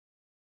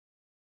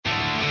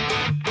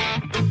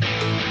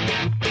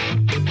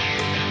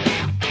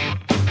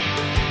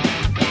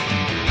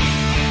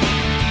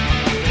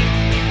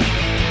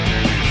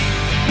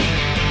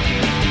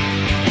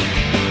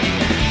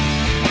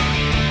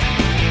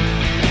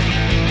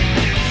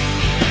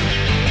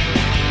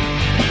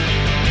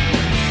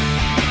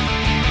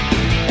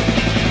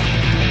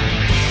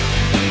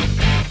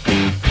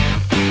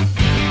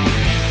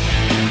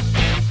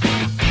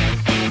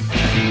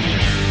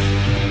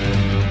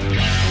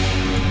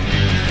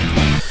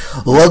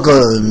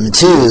Welcome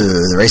to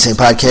the Racing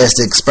Podcast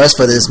Express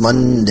for this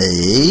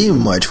Monday,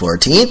 March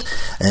 14th,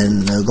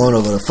 and going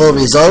over the full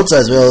results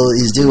as we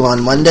always do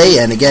on Monday,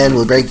 and again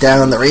we'll break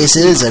down the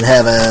races and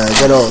have a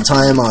good old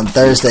time on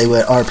Thursday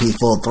with RP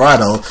Full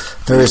Throttle,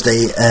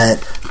 Thursday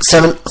at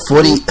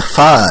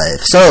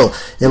 7:45. So,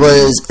 it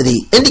was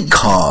the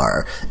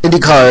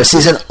IndyCar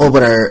season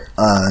opener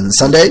on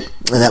Sunday,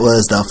 and that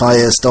was the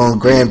Firestone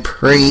Grand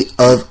Prix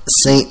of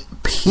St.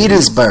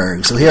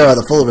 Petersburg. So here are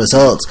the full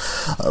results.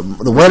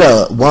 The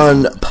winner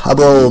won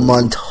Pablo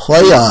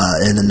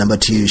Montoya in the number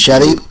 2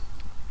 Chevy.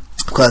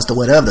 Of course, the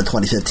winner of the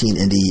 2015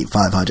 Indy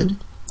 500.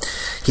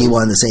 He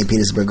won the St.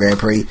 Petersburg Grand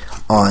Prix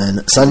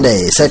on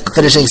Sunday.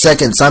 Finishing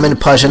second, Simon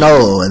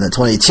Pagenaud in the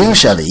 22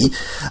 Chevy.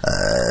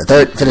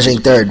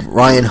 Finishing third,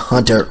 Ryan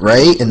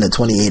Hunter-Reay in the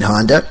 28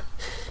 Honda.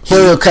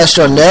 Helio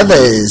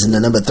Castroneves in the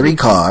number 3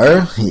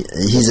 car. He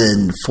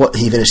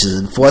finishes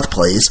in 4th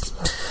place.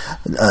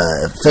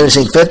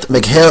 Finishing 5th,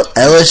 Mikhail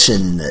Elish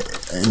in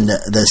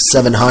the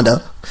 7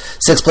 Honda.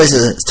 6th place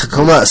is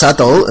Takuma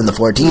Sato in the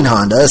 14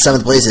 Honda.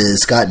 7th place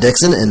is Scott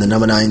Dixon in the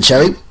number 9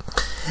 Chevy.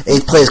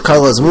 8th place,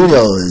 Carlos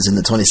Munoz in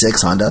the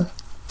 26 Honda.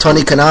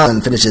 Tony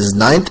Kanaan finishes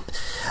 9th.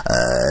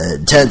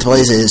 10th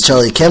place is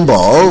Charlie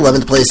Kimball.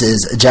 11th place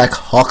is Jack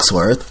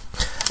Hawksworth.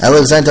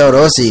 Alexander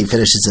Rossi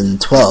finishes in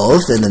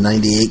 12th in the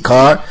 98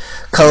 car.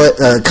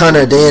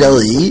 Connor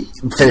Daly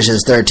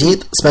finishes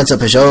 13th. Spencer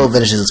Peugeot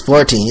finishes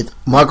 14th.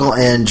 Marco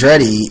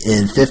Andretti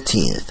in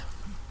 15th.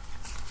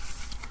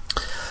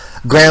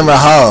 Graham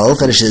Rahal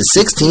finishes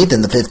 16th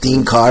in the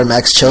 15 car.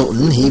 Max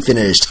Chilton, he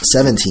finished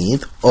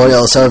 17th.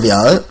 Oriol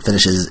Servia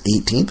finishes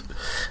 18th.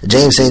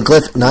 James St.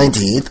 Cliff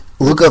 19th.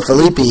 Luca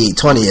Filippi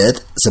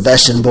 20th.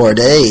 Sebastian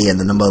Bourdais in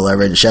the number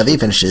 11 Chevy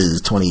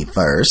finishes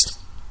 21st.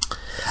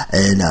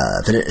 And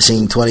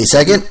finishing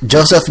 22nd,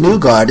 Joseph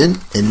Newgarden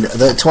in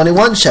the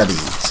 21 Chevy.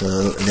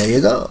 So there you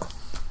go.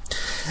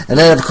 And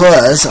then, of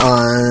course,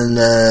 on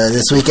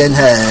this weekend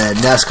had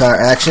NASCAR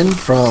action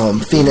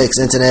from Phoenix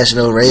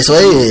International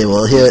Raceway.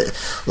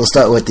 We'll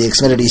start with the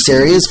Xfinity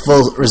Series.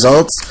 Full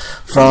results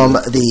from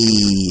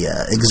the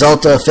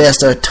Exalta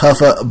Faster,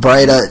 Tougher,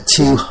 Brighter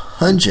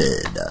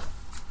 200.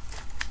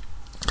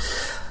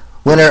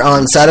 Winner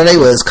on Saturday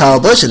was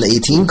Kyle Busch in the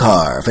 18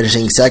 car.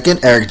 Finishing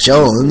second, Eric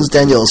Jones.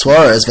 Daniel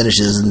Suarez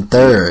finishes in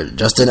third.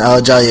 Justin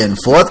Allgaier in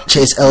fourth.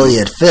 Chase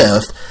Elliott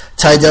fifth.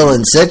 Ty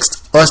Dillon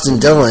sixth. Austin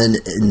Dillon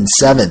in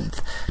seventh.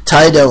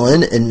 Ty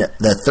Dillon in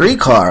the 3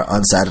 car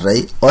on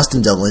Saturday.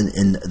 Austin Dillon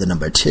in the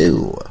number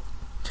 2.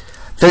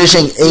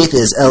 Finishing 8th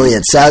is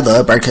Elliott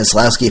Sadler. Bart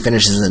Keselowski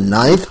finishes in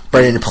 9th.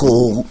 Brendan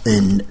Poole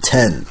in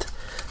 10th.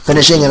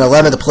 Finishing in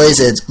 11th place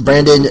is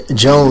Brandon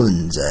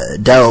Jones.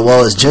 Darrell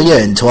Wallace Jr.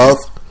 in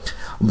 12th.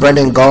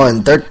 Brendan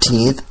Gaughan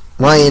 13th,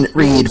 Ryan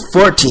Reed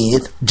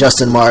 14th,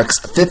 Justin Marks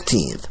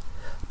 15th,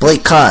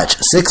 Blake Koch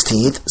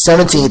 16th,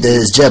 17th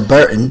is Jeb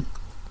Burton,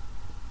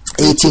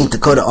 18th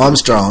Dakota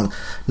Armstrong,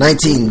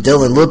 19th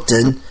Dylan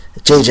Lupton,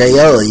 J.J.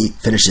 Elley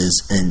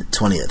finishes in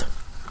 20th.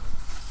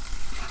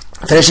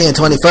 Finishing in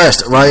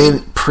 21st, Ryan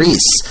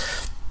Preece,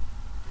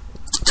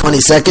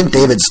 22nd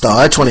David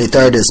Starr,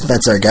 23rd is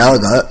Spencer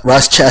Gallagher,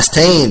 Ross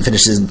Chastain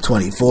finishes in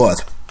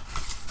 24th.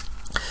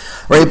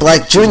 Ray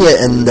Black Jr.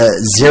 in the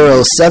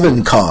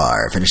 07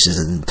 car finishes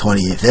in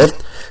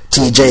 25th.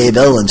 TJ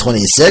Bill in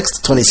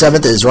 26th.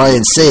 27th is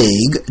Ryan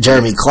Sieg.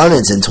 Jeremy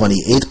Clements in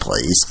 28th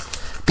place.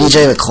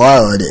 BJ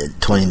McLeod in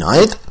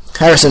 29th.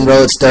 Harrison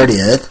Rhodes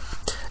 30th.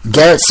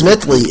 Garrett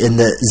Smithley in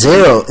the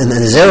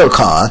 0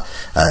 car.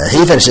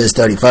 He finishes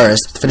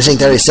 31st. Finishing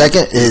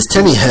 32nd is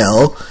Timmy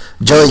Hill.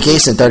 Joey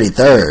Case in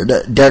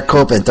 33rd. Derek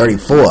Cope in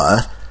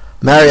 34th.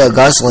 Mario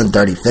Gosselin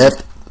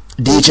 35th.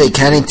 DJ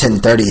Cannington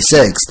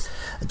 36th.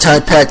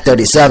 Todd Peck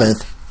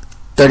 37th,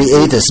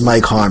 38th is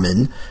Mike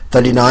Harmon,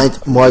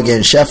 39th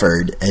Morgan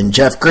Shefford, and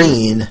Jeff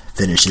Green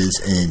finishes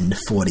in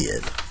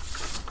 40th.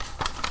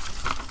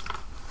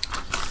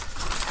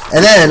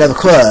 And then, of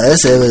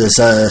course, it was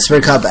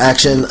Sprint Cup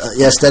action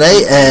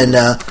yesterday, and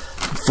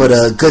for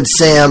the Good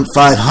Sam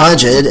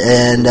 500,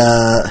 and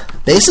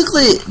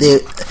basically,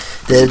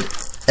 did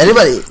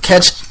anybody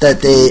catch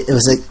that it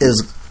was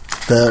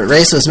the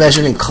race was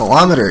measured in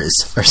kilometers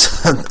or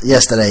something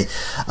yesterday,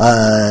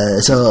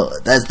 so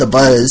that's the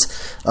buzz.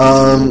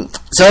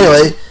 So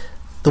anyway,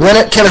 the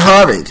winner, Kevin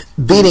Harvick,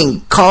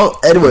 beating Carl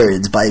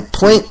Edwards by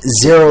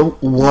 .010,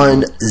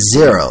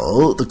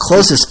 the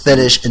closest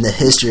finish in the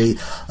history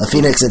of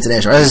Phoenix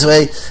International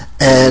Raceway,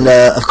 and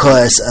of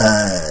course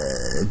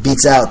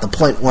beats out the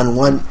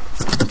 .011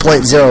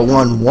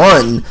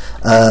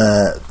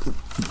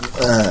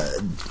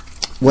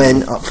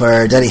 win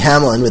for Denny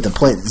Hamlin with a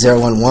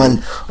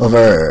 .011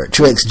 over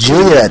Truex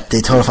Jr. at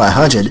Daytona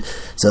 500.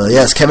 So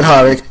yes, Kevin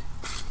Harvick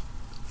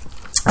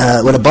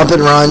with a bump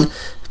and run,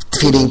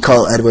 defeating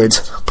Carl Edwards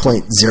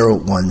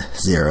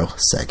 .010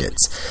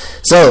 seconds.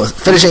 So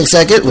finishing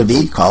second would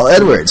be Carl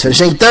Edwards.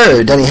 Finishing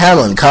third, Denny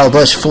Hamlin. Kyle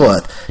Busch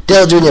fourth.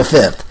 Dale Jr.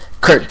 fifth.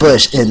 Kurt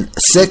Busch in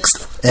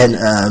sixth, and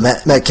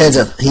Matt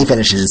Kenseth, he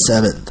finishes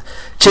seventh.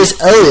 Chase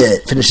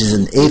Elliott finishes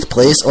in 8th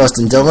place.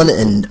 Austin Dillon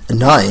in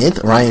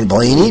 9th. Ryan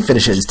Blaney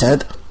finishes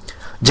 10th.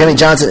 Jimmy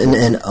Johnson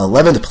in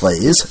 11th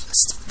place.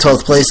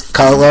 12th place,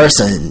 Kyle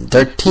Larson.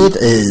 13th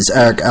is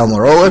Eric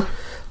Almirola.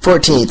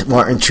 14th,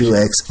 Martin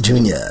Truex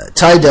Jr.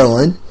 Ty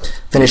Dillon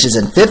finishes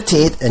in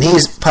 15th, and he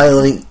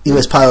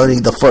was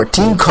piloting the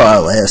 14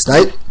 car last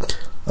night.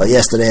 Well,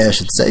 yesterday, I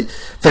should say.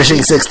 Finishing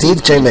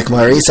 16th, Jay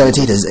McMurray.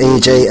 17th is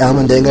A.J.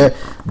 Allmendinger.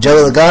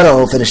 Joey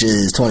Logano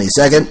finishes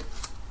 22nd.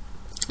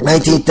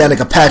 19th,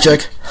 Danica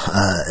Patrick.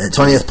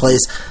 20th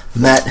place,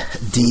 Matt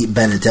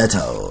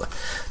DiBenedetto.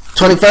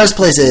 21st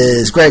place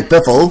is Greg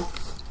Biffle.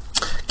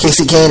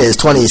 Casey Kane is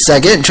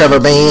 22nd. Trevor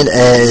Bayne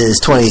is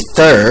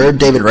 23rd.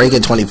 David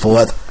Reagan,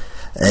 24th.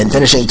 And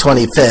finishing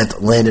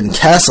 25th, Landon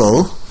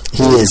Castle.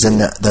 He is in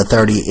the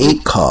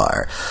 38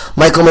 car.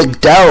 Michael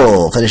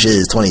McDowell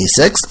finishes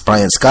 26th.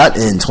 Brian Scott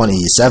in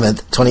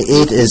 27th.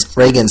 28th is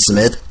Reagan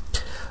Smith.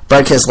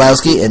 Brad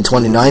Keselowski in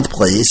 29th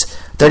place.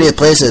 30th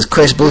place is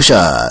Chris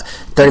Buescher.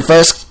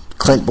 31st,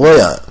 Clint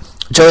Boyer.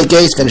 Joey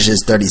Gates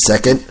finishes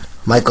 32nd.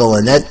 Michael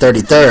Annett,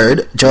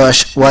 33rd.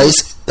 Josh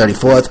Weiss,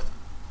 34th.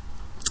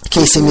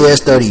 Casey Mears,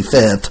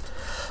 35th.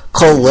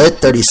 Cole Witt,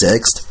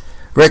 36th.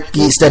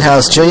 Ricky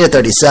Stenhouse Jr.,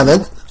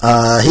 37th.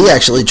 He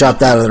actually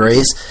dropped out of the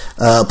race.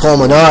 Paul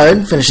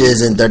Menard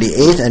finishes in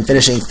 38th, and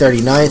finishing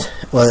 39th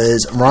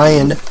was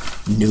Ryan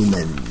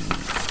Newman.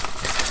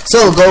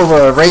 So we'll go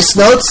over race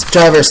notes,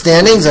 driver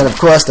standings, and of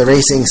course the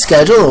racing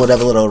schedule, and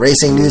whatever little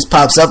racing news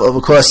pops up over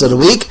the course of the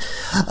week.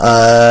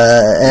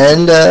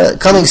 And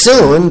coming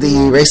soon,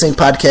 the Racing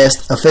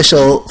Podcast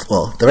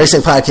the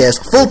Racing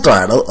Podcast Full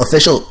Throttle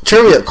official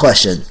trivia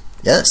question.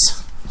 Yes.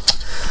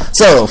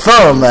 So,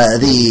 from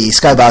the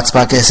Skybox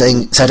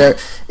Podcasting Center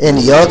in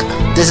New York,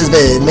 this has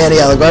been Manny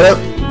Allegretto.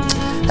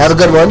 Have a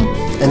good one,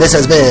 and this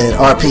has been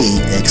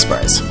RP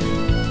Express.